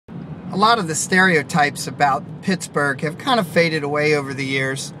A lot of the stereotypes about Pittsburgh have kind of faded away over the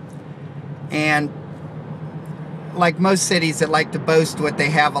years. And like most cities that like to boast what they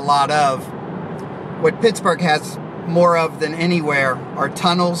have a lot of, what Pittsburgh has more of than anywhere are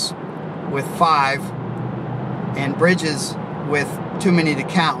tunnels with 5 and bridges with too many to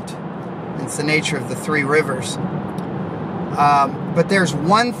count. It's the nature of the 3 rivers. But there's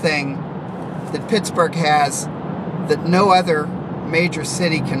one thing that Pittsburgh has that no other major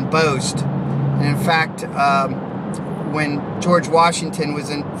city can boast. And in fact, when George Washington was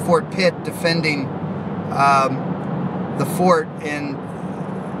in Fort Pitt defending the fort in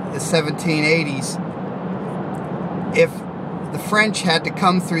the 1780s, if the French had to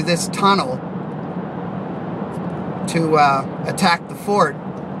come through this tunnel to attack the fort,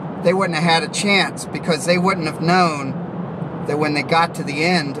 they wouldn't have had a chance, because they wouldn't have known that when they got to the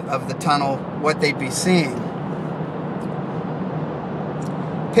end of the tunnel what they'd be seeing.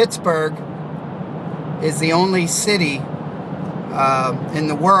 Pittsburgh is the only city in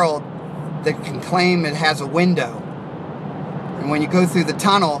the world that can claim it has a window. And when you go through the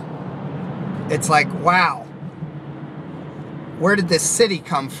tunnel, it's like, wow, where did this city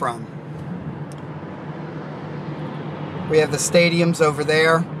come from? We have the stadiums over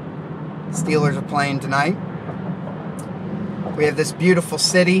there. Steelers are playing tonight. We have this beautiful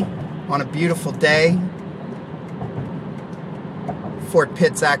city on a beautiful day. Fort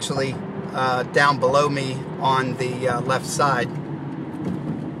Pitt's actually down below me on the left side.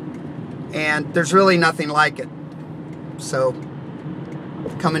 And there's really nothing like it. So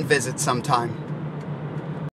come and visit sometime.